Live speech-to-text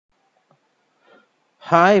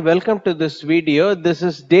Hi, welcome to this video. This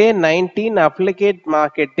is day 19 Affiliate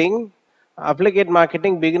marketing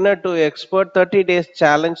beginner to expert 30 days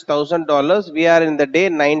challenge $1,000. We are in the day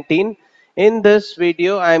 19. In this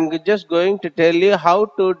video, I am just going to tell you how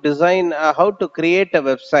to how to create a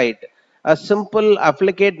website, a simple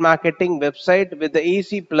affiliate marketing website with the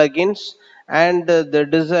easy plugins and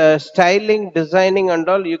styling, designing and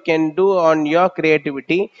all you can do on your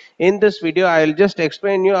creativity. In this video, I will just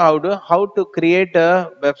explain you how to create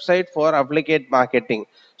a website for affiliate marketing.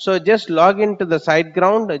 So just log into the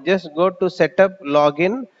SiteGround, just go to setup,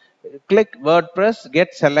 login, click WordPress,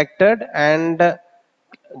 get selected and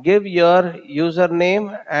give your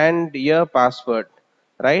username and your password,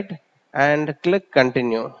 right? And click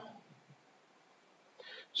continue.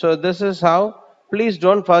 So this is how. Please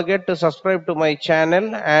don't forget to subscribe to my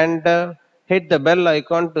channel and hit the bell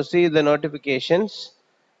icon to see the notifications.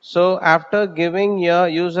 So after giving your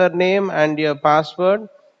username and your password,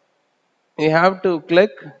 you have to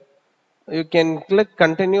click. You can click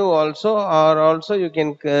continue also, or also you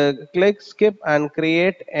can click skip and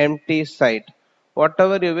create empty site.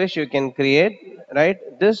 Whatever you wish, you can create.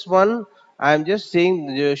 Right. This one I'm just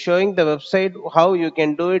showing the website how you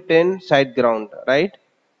can do it in SiteGround. Right.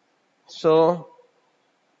 So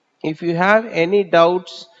if you have any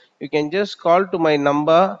doubts, you can just call to my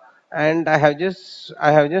number, and I have just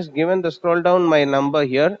given the scroll down my number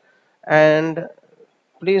here, and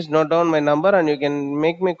please note down my number and you can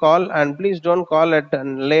make me call, and please don't call at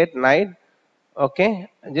late night.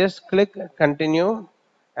 Okay, just click continue,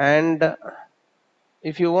 and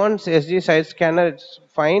if you want SG site scanner, it's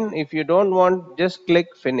fine. If you don't want, just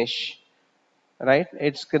click finish. Right,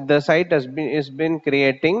 it's the site has been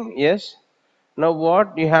creating. Yes. Now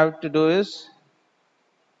what you have to do is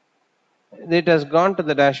it has gone to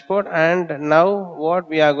the dashboard, and now what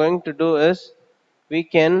we are going to do is we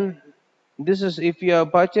can, this is if you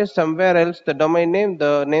have purchased somewhere else the domain name,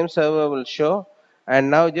 the name server will show. And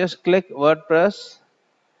now just click WordPress,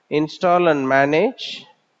 install and manage,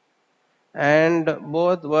 and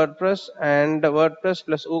both WordPress and WordPress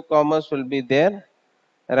plus WooCommerce will be there.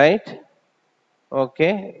 Right.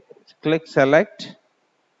 Okay, click select.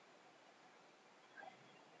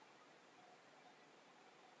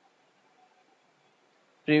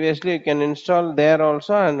 Previously you can install there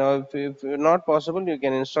also, and if not possible you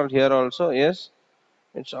can install here also. Yes,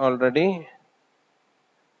 it's already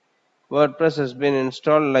WordPress has been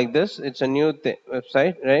installed like this. It's a new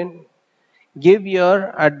website, right? Give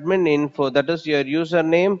your admin info, that is your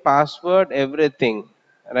username, password, everything,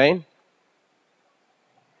 right?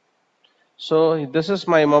 So this is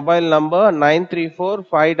my mobile number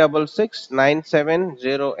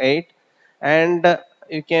 934-566-9708, and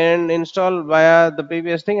you can install via the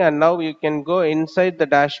previous thing. And now you can go inside the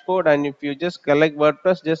dashboard, and if you just select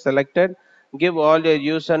WordPress, just select it, give all your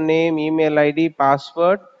username, email ID,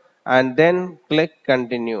 password, and then click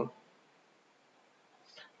continue.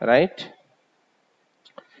 Right.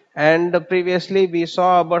 And previously we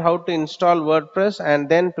saw about how to install WordPress, and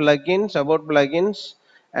then plugins, about plugins,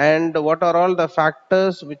 and what are all the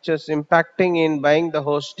factors which is impacting in buying the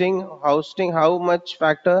hosting, how much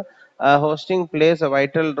factor hosting plays a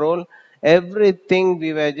vital role. Everything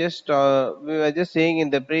we were just saying in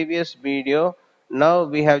the previous video. Now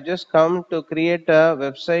we have just come to create a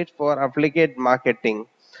website for affiliate marketing.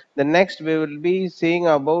 The next we will be seeing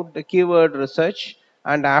about the keyword research,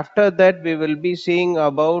 and after that we will be seeing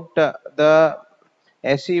about the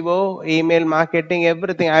SEO, email marketing,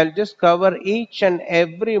 everything. I'll just cover each and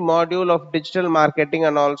every module of digital marketing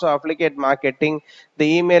and also affiliate marketing,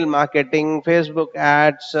 the email marketing, Facebook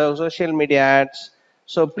ads, social media ads.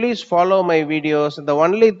 So please follow my videos. The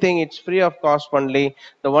only thing, it's free of cost only.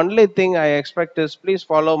 The only thing I expect is please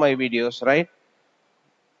follow my videos, right?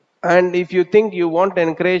 And if you think you want to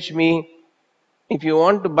encourage me, if you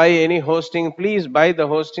want to buy any hosting, please buy the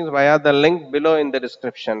hostings via the link below in the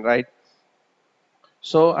description, right?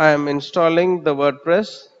 So I am installing the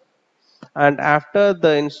WordPress, and after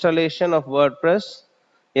the installation of WordPress,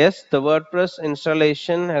 yes, the WordPress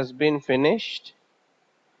installation has been finished,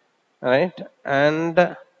 right?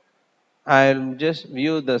 And I'll just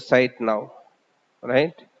view the site now,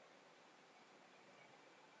 right?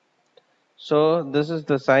 So this is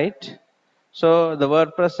the site. So the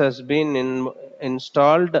WordPress has been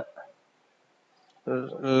installed.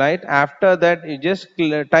 Right, after that you just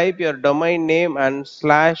type your domain name and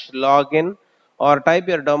slash login, or type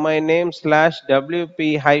your domain name slash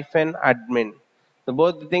wp hyphen admin. So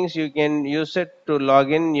both the things you can use it to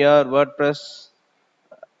log in your WordPress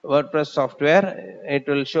software. It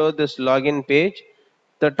will show this login page.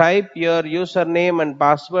 the type your username and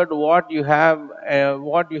password what you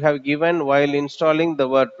have given while installing the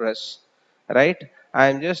WordPress, right? I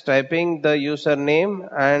am just typing the username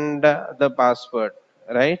and the password,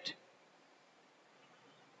 right?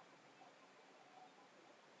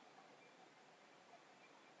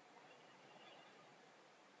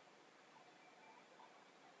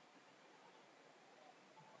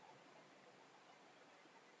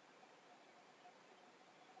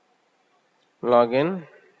 Login.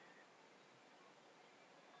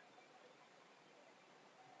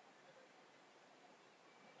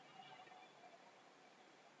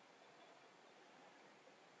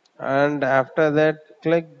 And after that,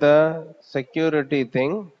 click the security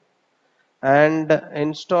thing and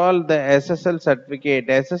install the SSL certificate.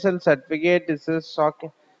 SSL certificate is a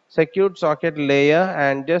secured socket layer,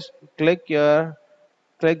 and just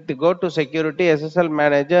go to security SSL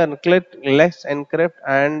manager and click let's encrypt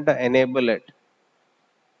and enable it,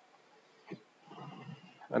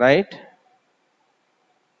 right?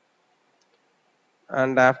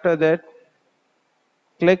 And after that,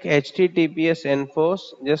 click HTTPS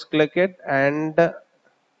enforce. Just click it, and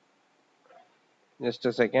just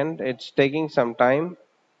a second, it's taking some time.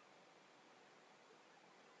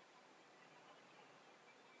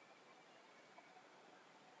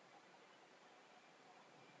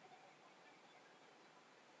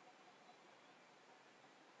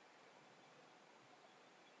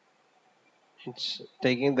 It's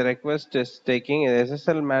taking the request is taking.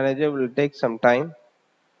 SSL manager will take some time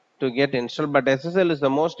to get installed, but SSL is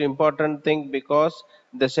the most important thing because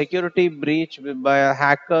the security breach by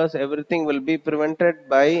hackers, everything will be prevented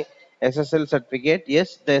by SSL certificate.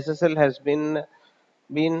 Yes, the SSL has been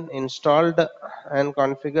installed and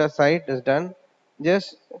configure site is done.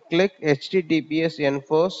 Just click HTTPS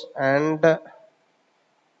enforce and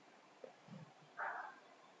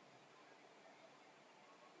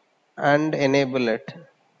enable it.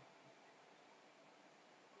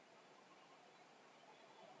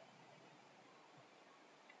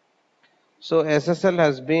 So SSL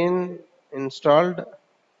has been installed,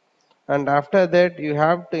 and after that you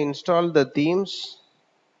have to install the themes.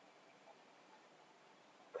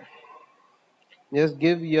 Just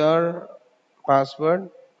give your password.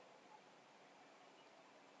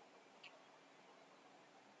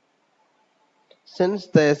 Since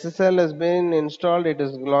the SSL has been installed, it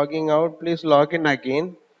is logging out. Please log in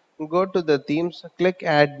again. Go to the themes, click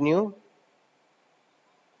add new.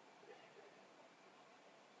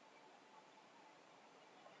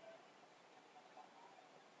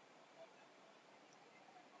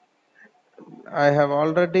 I have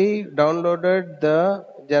already downloaded the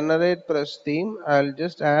generate press theme. I'll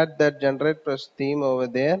just add that generate press theme over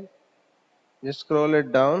there. Just scroll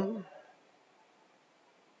it down.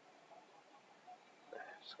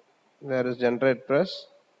 There is generate press.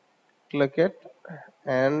 Click it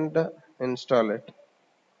and install it.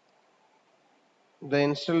 The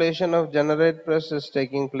installation of generate press is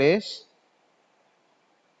taking place,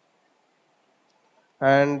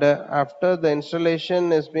 and after the installation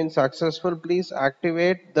has been successful, please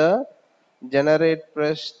activate the generate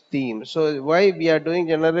press theme. So why we are doing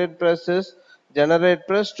generate press is generate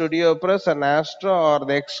press, studio press and Astra are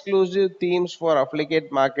the exclusive themes for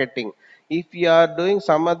affiliate marketing. If you are doing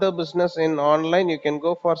some other business in online, you can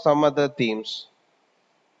go for some other themes.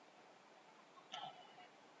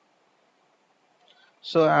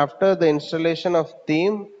 So after the installation of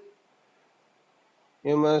theme,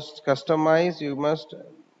 you must customize, you must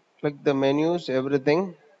click the menus,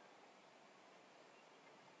 everything.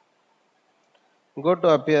 Go to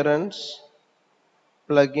appearance,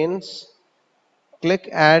 plugins, click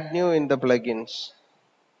add new in the plugins.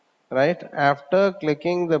 Right after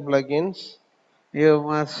clicking the plugins, you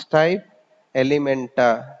must type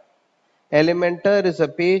Elementor. Elementor is a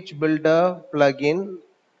page builder plugin,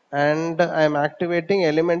 and I am activating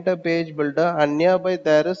Elementor page builder, and nearby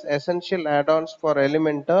there is essential add-ons for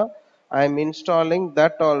Elementor. I am installing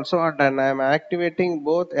that also, and I am activating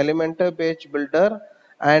both Elementor page builder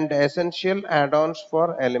and essential add-ons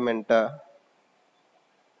for Elementor.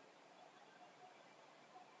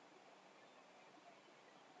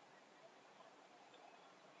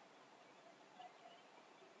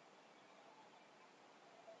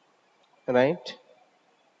 Right.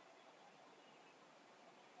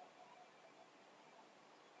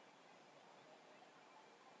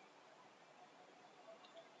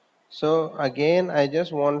 So again, I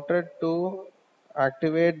just wanted to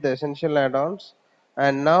activate the essential add-ons,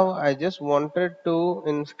 and now I just wanted to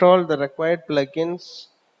install the required plugins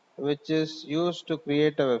which is used to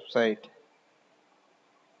create a website.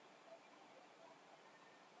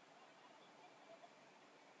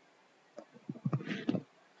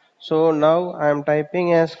 So now I am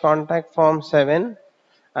typing as contact form 7.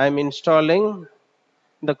 I am installing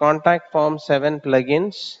the contact form 7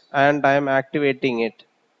 plugins and I am activating it.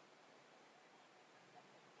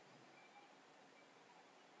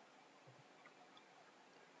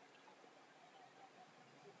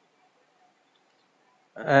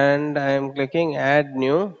 And I am clicking add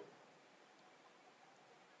new.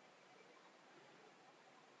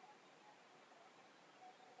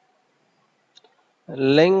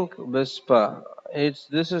 Link whisper.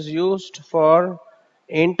 This is used for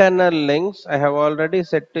internal links. I have already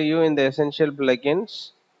said to you in the essential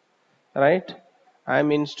plugins, right?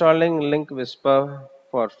 I'm installing link whisper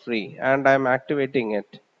for free and I'm activating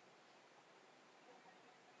it.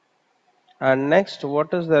 And next,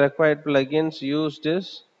 what is the required plugins used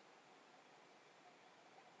is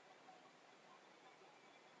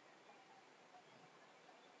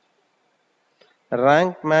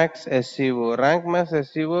Rank Max SEO. Rank Max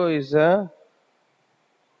SEO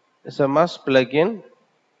is a must plugin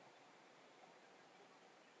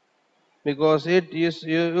because it is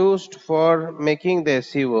used for making the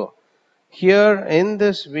SEO. Here in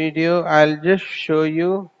this video, I'll just show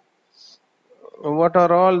you what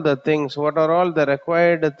are all the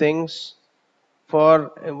required things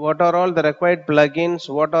for what are all the required plugins,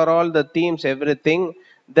 what are all the themes, everything.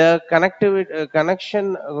 The connectivity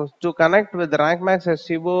connection to connect with RankMax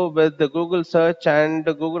SEO with the Google search and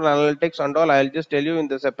Google Analytics and all, I'll just tell you in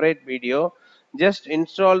the separate video. Just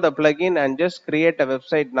install the plugin and just create a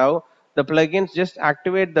website now. The plugins, just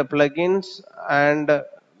activate the plugins and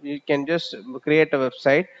you can just create a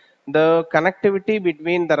website. The connectivity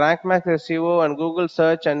between the RankMax SEO and Google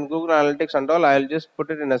search and Google Analytics and all, I'll just put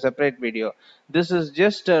it in a separate video. This is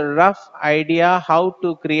just a rough idea how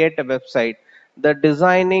to create a website. The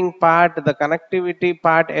designing part, the connectivity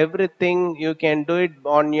part, everything you can do it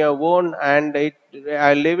on your own, and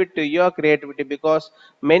I leave it to your creativity because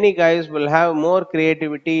many guys will have more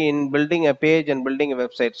creativity in building a page and building a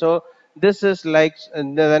website. So this is like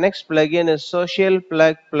the next plugin is social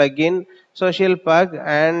plug,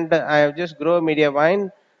 and I have just grow media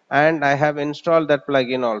wine and I have installed that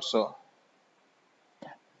plugin also.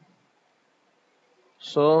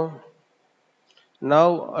 So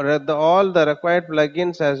now all the required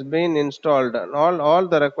plugins has been installed. All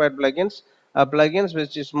the required plugins are plugins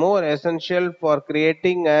which is more essential for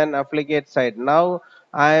creating an affiliate site. Now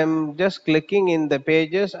I am just clicking in the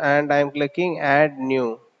pages and I am clicking add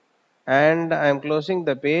new and I am closing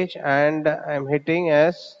the page and I am hitting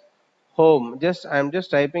as home. I am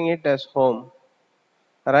just typing it as home.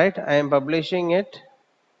 Right? I am publishing it.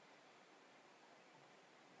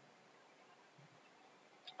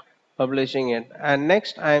 And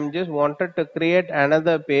next I am just wanted to create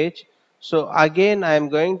another page. So again I am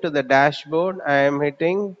going to the dashboard. I am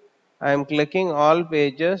clicking all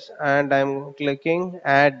pages and I am clicking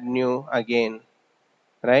add new again,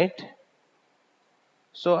 right?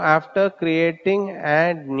 So after creating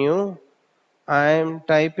add new, I am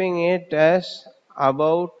typing it as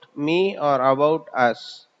about me or about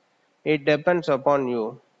us. It depends upon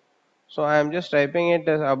you. So I am just typing it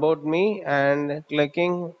as about me and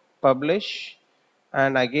clicking publish,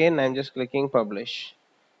 and again I'm just clicking publish.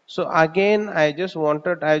 So again I just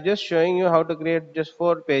showing you how to create just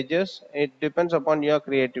 4 pages. It depends upon your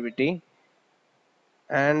creativity.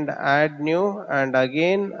 And add new, and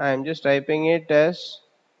again I'm just typing it as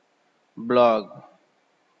blog.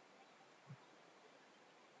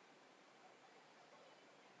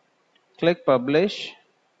 Click publish,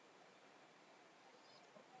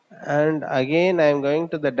 and again I'm going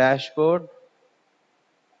to the dashboard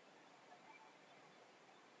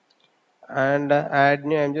and add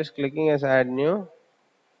new. I'm just clicking as add new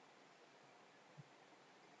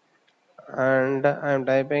and I'm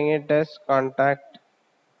typing it as contact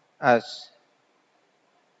us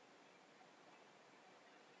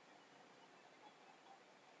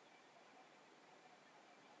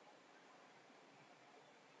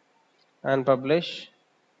and publish.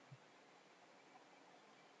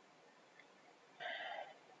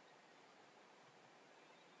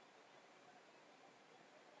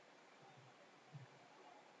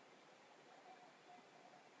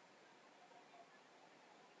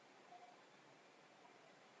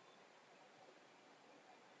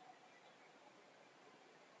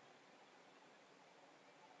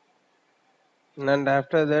 And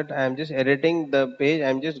after that I'm just editing the page.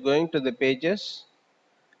 I'm just going to the pages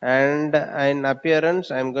and in appearance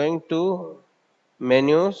I'm going to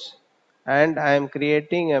menus and I'm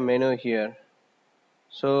creating a menu here.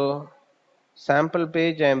 So sample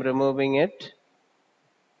page I'm removing it,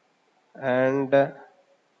 and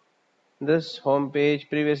this home page,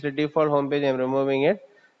 previously default home page, I'm removing it.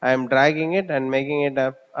 I am dragging it and making it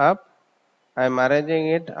up. I am arranging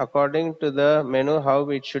it according to the menu how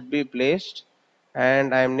it should be placed,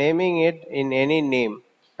 and I am naming it in any name.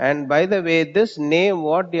 And by the way, this name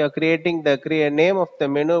what you are creating, the name of the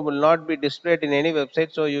menu will not be displayed in any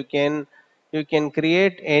website, so you can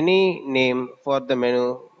create any name for the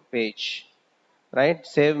menu page, right?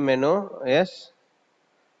 Save menu, yes,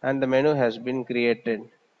 and the menu has been created.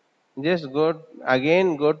 Just go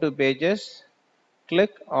to pages,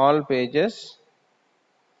 click all pages,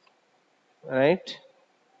 right?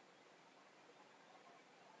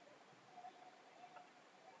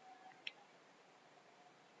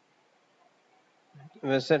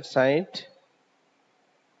 Visit site,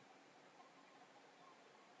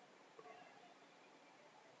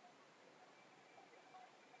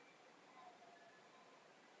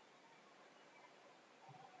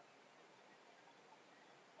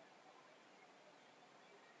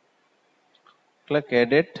 click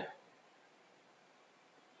edit,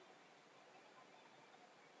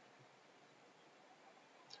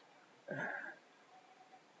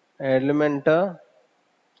 Elementor,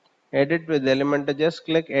 edit with Elementor. Just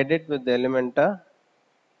click edit with Elementor,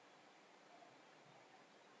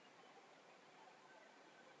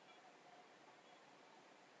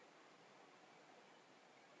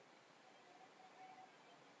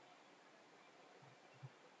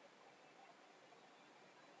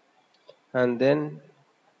 and then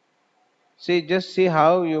just see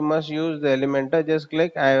how you must use the Elementor. Just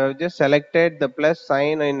click. I have just selected the plus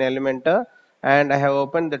sign in Elementor, and I have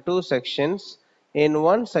opened the two sections. In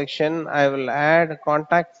one section, I will add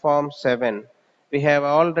contact form 7. We have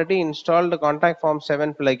already installed the contact form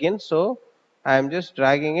 7 plugin, so I am just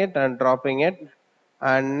dragging it and dropping it.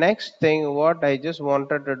 And next thing what I just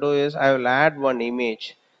wanted to do is I will add one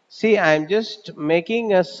image. See, I'm just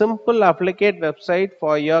making a simple applicate website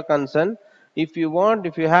for your concern. If you want,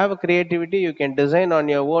 if you have a creativity, you can design on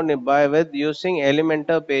your own by with using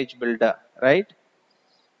Elementor page builder, right?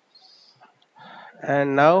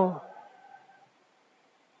 And now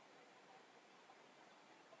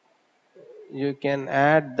you can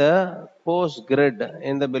add the post grid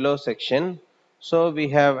in the below section. So we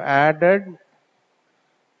have added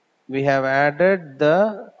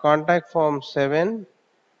the contact form 7,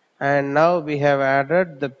 and now we have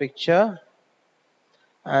added the picture,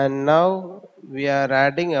 and now we are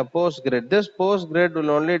adding a post grid. This post grid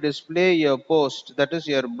will only display your post, that is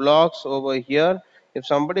your blocks over here. If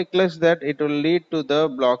somebody clicks that, it will lead to the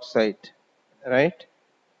blog site, right?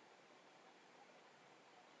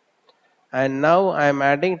 And now I am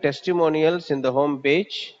adding testimonials in the home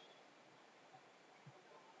page,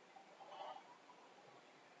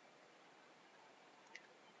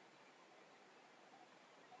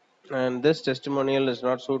 and this testimonial is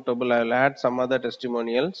not suitable. I will add some other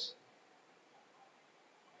testimonials.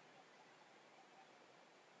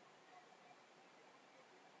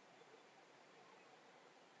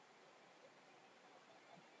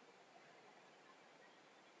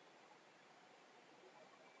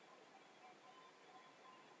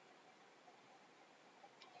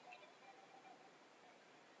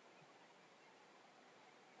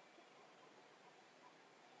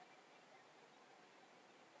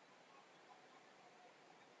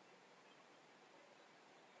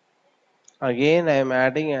 Again I am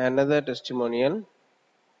adding another testimonial,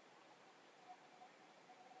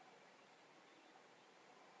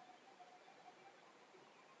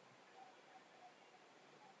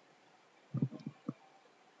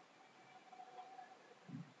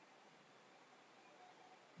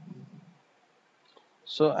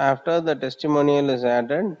 so after the testimonial is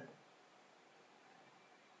added,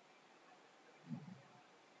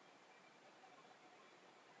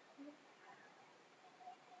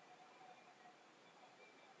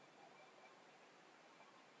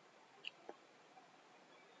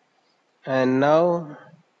 and now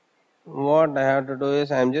what I have to do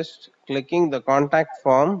is I'm just clicking the contact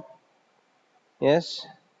form, yes,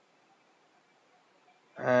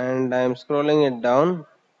 and I'm scrolling it down,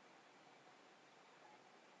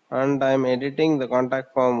 and I'm editing the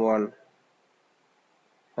contact form 1,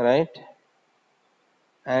 right?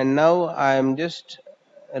 And now I'm just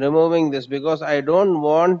removing this because I don't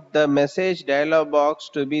want the message dialog box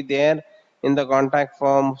to be there in the contact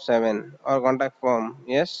form 7 or contact form,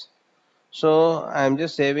 yes. So I'm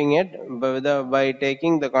just saving it by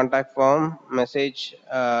taking the contact form message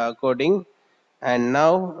coding, and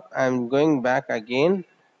now I'm going back again,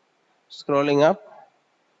 scrolling up,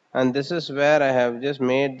 and this is where I have just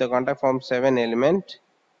made the contact form 7 element.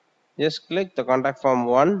 Just click the contact form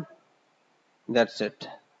 1, that's it.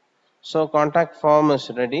 So contact form is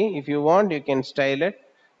ready. If you want, you can style it.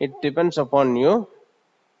 It depends upon you.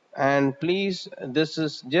 And please, this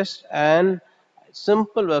is just an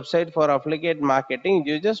simple website for affiliate marketing.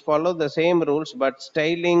 You just follow the same rules, but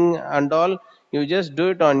styling and all, you just do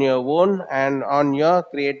it on your own and on your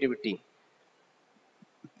creativity.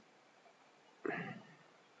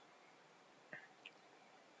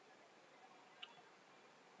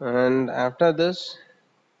 And after this,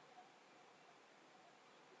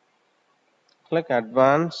 click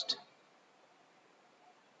advanced,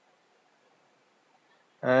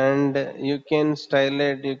 and you can style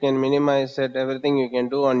it, you can minimize it, everything you can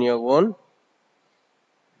do on your own.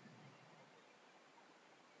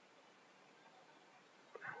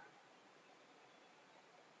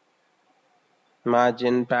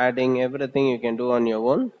 Margin, padding, everything you can do on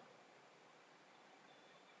your own.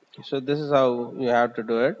 So this is how you have to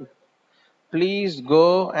do it. Please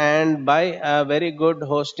go and buy a very good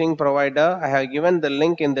hosting provider. I have given the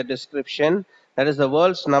link in the description. That is the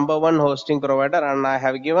world's #1 hosting provider, and I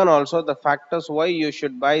have given also the factors why you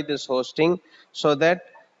should buy this hosting, so that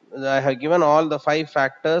I have given all the 5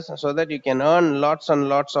 factors so that you can earn lots and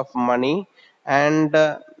lots of money. And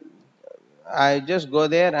I just go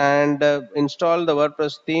there and install the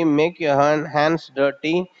WordPress theme, make your hands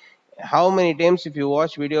dirty. How many times if you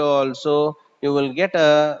watch video also, you will get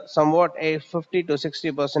a somewhat a 50 to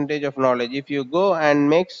 60 percentage of knowledge. If you go and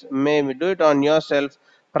maybe do it on yourself,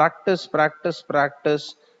 practice, practice,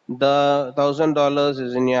 practice, the $1,000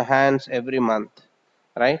 is in your hands every month,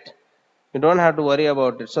 right? You don't have to worry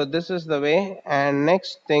about it. So this is the way. And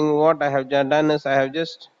next thing what I have done is I have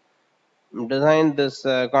just designed this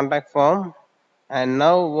contact form, and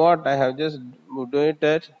now what I have just do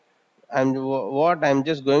it, what I'm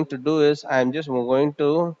just going to do is I'm just going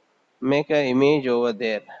to make an image over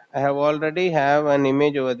there. I have already have an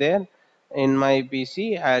image over there in my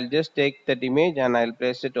PC. I'll just take that image and I'll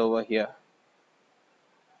place it over here.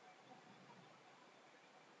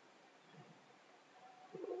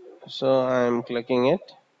 So I'm clicking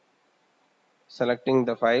it, selecting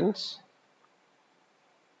the files,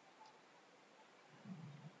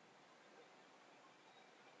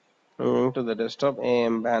 moving to the desktop,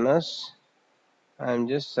 AM banners. I'm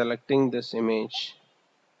just selecting this image.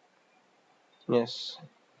 Yes,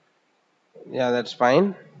 yeah, that's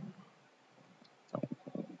fine.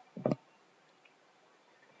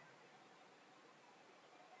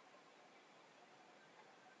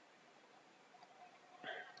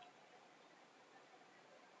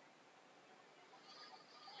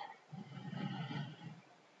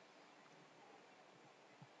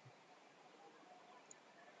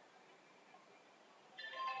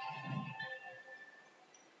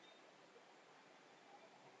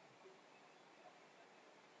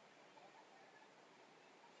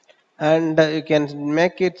 And you can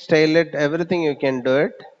make it, style it, everything you can do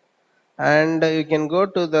it. And you can go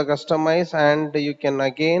to the customize, and you can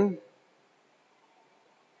again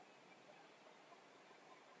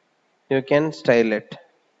you can style it.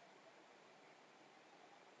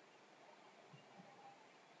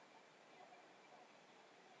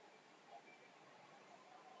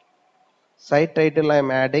 Site title I'm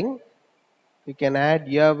adding. You can add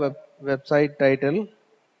your website title,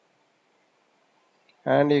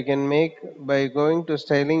 and you can make by going to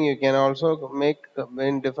styling. You can also make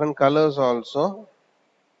in different colors also,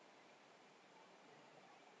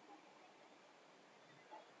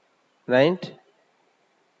 right?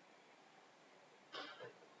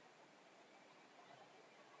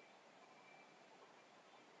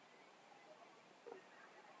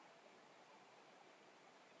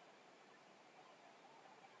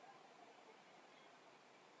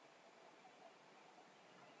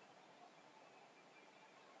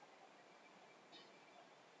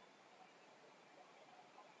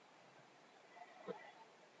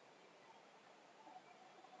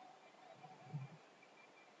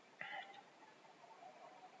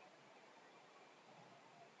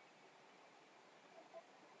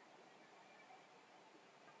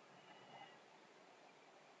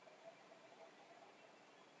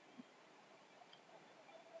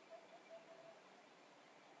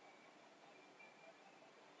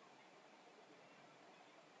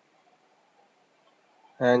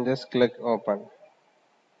 And just click open.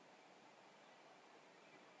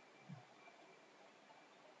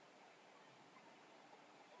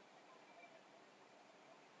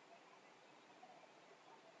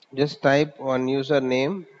 Just type one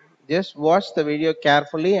username. Just watch the video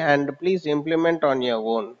carefully and please implement on your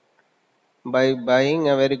own by buying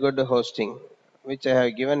a very good hosting, which I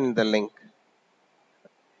have given in the link.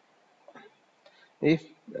 if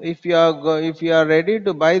if you are ready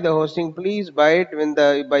to buy the hosting, please buy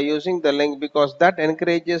it by using the link, because that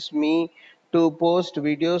encourages me to post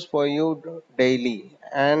videos for you daily,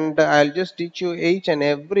 and I'll just teach you each and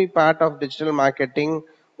every part of digital marketing,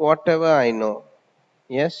 whatever I know.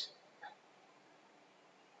 Yes.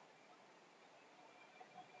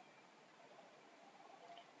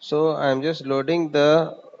 So I'm just loading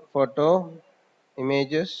the photo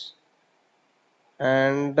images,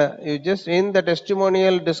 and you just in the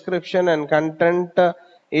testimonial description and content,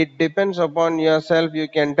 it depends upon yourself. You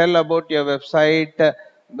can tell about your website,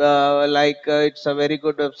 it's a very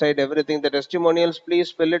good website, everything. The testimonials,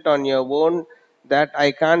 please fill it on your own. That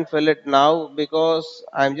I can't fill it now because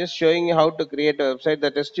I'm just showing you how to create a website. The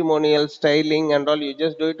testimonial styling and all, you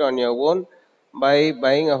just do it on your own by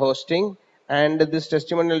buying a hosting. And this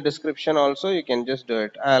testimonial description also, you can just do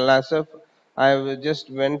it as of I just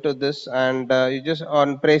went to this, and you just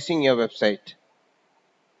on praising your website,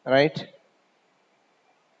 right?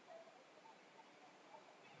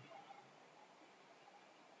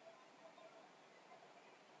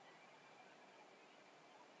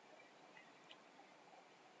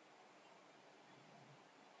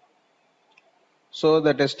 So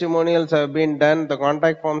the testimonials have been done, the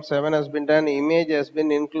contact form 7 has been done, image has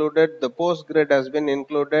been included, the post grid has been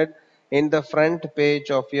included in the front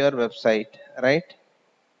page of your website, right?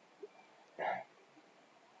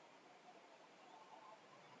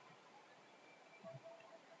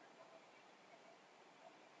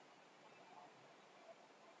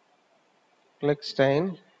 Click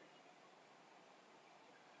style,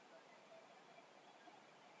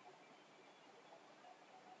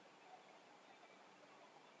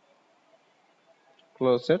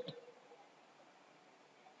 close it,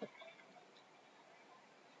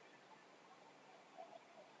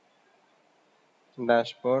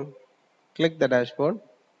 dashboard, click the dashboard,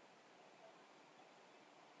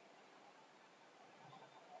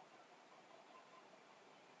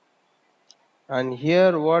 and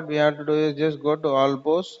here what we have to do is just go to all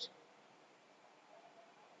posts,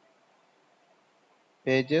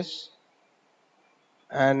 pages,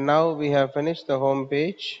 and now we have finished the home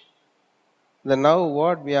page. Then now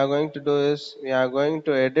what we are going to do is we are going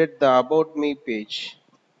to edit the about me page.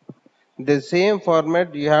 The same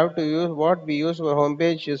format you have to use what we use for home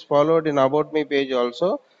page is followed in about me page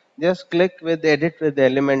also. Just click with edit with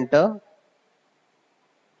Elementor.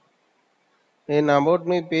 In about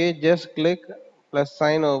me page, just click plus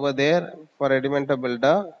sign over there for Elementor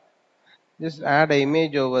Builder. Just add an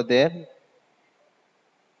image over there.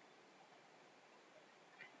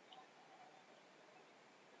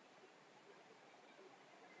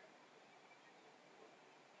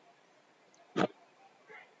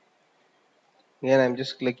 Again, I'm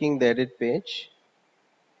just clicking the edit page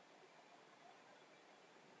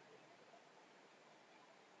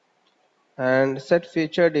and set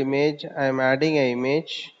featured image. I'm adding an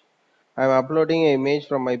image. I'm uploading an image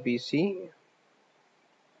from my PC,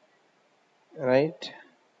 right?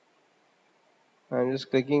 I'm just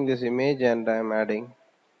clicking this image and I'm adding,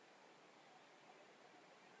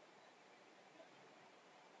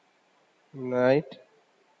 right?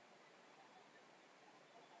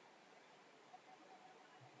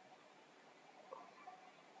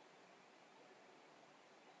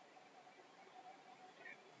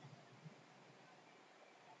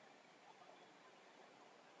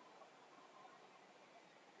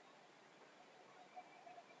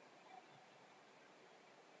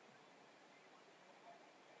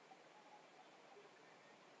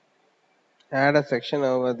 Add a section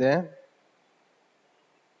over there,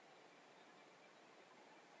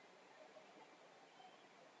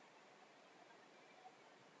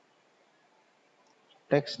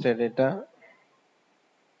 text editor,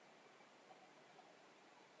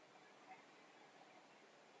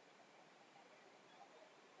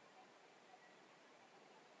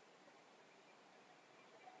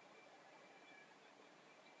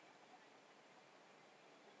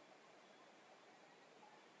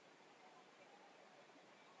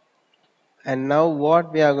 and now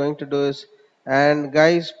what we are going to do is, and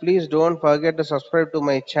guys, please don't forget to subscribe to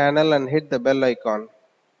my channel and hit the bell icon,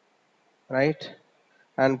 right?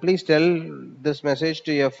 And please tell this message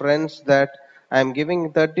to your friends that I'm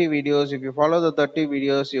giving 30 videos. If you follow the 30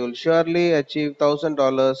 videos, you will surely achieve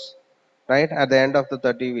 $1,000, right? At the end of the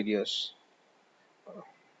 30 videos.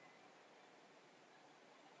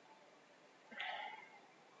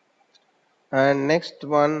 And next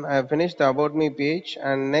one, I have finished the about me page,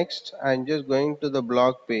 and next I'm just going to the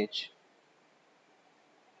blog page.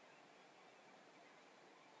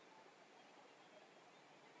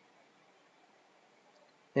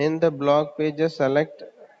 In the blog page, just select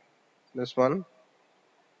this one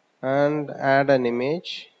and add an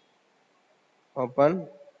image, open,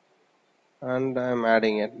 and I'm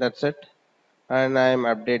adding it. That's it. and I am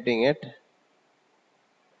updating it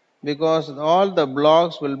because all the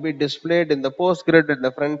blogs will be displayed in the post grid at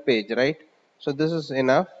the front page, right? So this is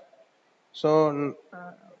enough. So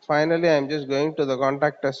finally, I'm just going to the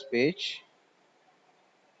contact us page.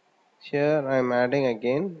 Here I'm adding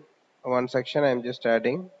again one section. I'm just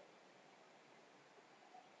adding,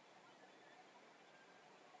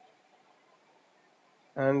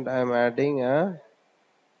 and I'm adding a.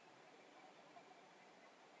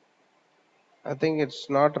 I think it's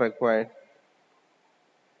not required.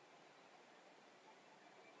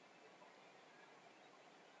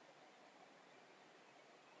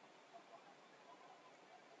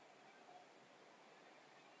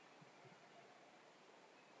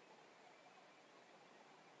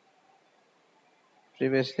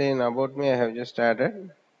 Previously in about me, I have just added,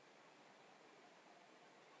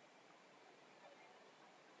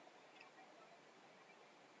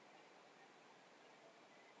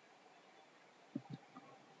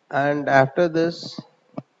 and after this,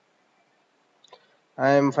 I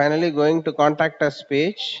am finally going to contact us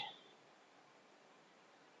page.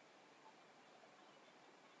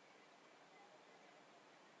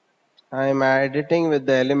 I am editing with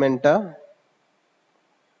the Elementor,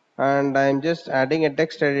 and I am just adding a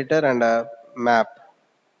text editor and a map.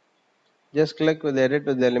 Just click with edit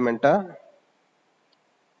with the Elementor.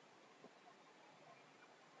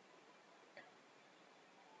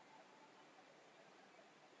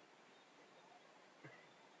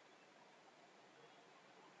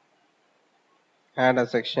 Add a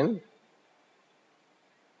section.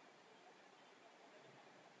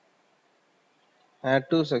 Add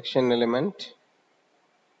two section element.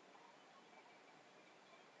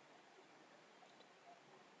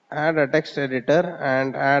 Add a text editor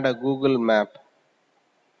and add a Google map.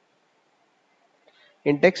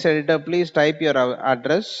 In text editor, please type your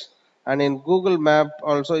address, and in Google map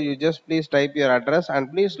also you just please type your address,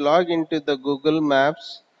 and please log into the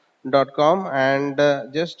googlemaps.com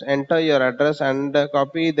and just enter your address and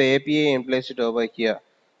copy the API and place it over here.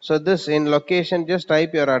 So this in location, just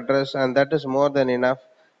type your address, and that is more than enough.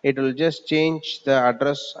 It will just change the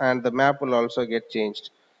address, and the map will also get changed.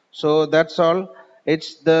 So that's all.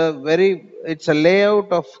 It's a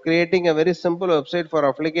layout of creating a very simple website for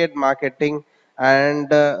affiliate marketing, and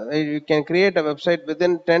you can create a website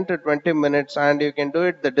within 10 to 20 minutes, and you can do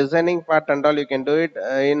it the designing part and all. You can do it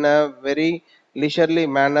in a very leisurely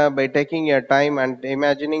manner by taking your time and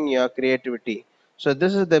imagining your creativity. So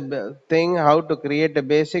this is the thing, how to create a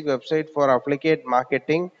basic website for affiliate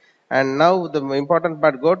marketing. And now the important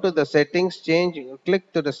part, go to the settings, change,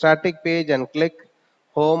 click to the static page and click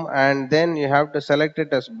home, and then you have to select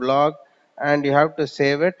it as blog, and you have to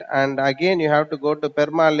save it, and again you have to go to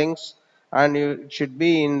permalinks, and you it should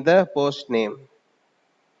be in the post name.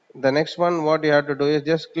 The next one, what you have to do is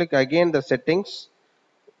just click again the settings,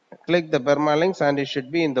 click the permalinks, and it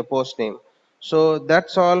should be in the post name. So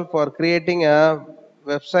that's all for creating a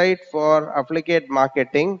website for affiliate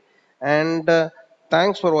marketing. And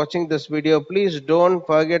thanks for watching this video. Please don't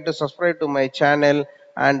forget to subscribe to my channel,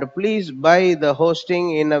 and please buy the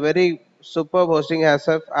hosting in a very superb hosting. As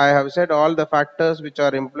if I have said all the factors which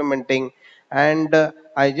are implementing, and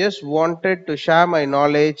I just wanted to share my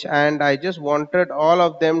knowledge, and I just wanted all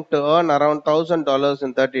of them to earn around $1,000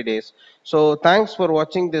 in 30 days. So thanks for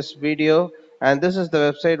watching this video, and this is the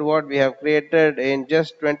website what we have created in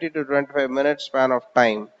just 20 to 25 minutes span of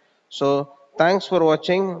time. So thanks for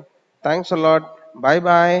watching. Thanks a lot. Bye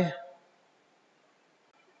bye.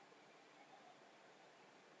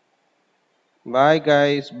 Bye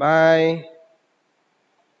guys. Bye.